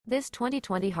This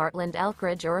 2020 Heartland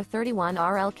ElkRidge ER 31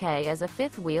 RLK is a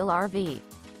fifth-wheel RV.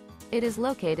 It is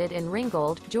located in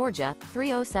Ringgold, Georgia,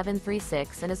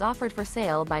 30736 and is offered for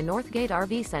sale by Northgate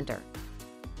RV Center.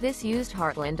 This used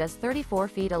Heartland is 34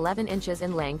 feet 11 inches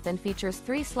in length and features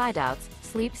 3 slideouts,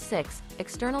 sleeps 6,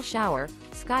 external shower,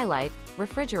 skylight,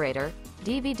 refrigerator,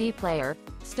 DVD player,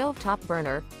 stovetop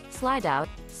burner, slideout,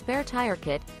 spare tire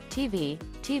kit, TV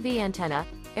antenna,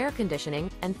 air conditioning,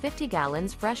 and 50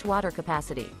 gallons fresh water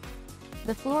capacity.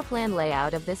 The floor plan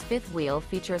layout of this fifth wheel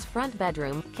features front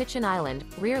bedroom, kitchen island,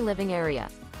 rear living area.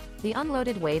 The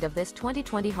unloaded weight of this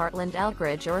 2020 Heartland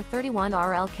ElkRidge ER 31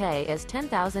 RLK is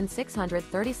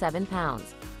 10,637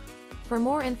 pounds. For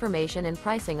more information and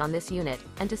pricing on this unit,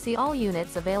 and to see all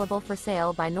units available for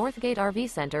sale by Northgate RV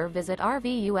Center, visit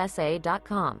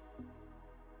RVUSA.com.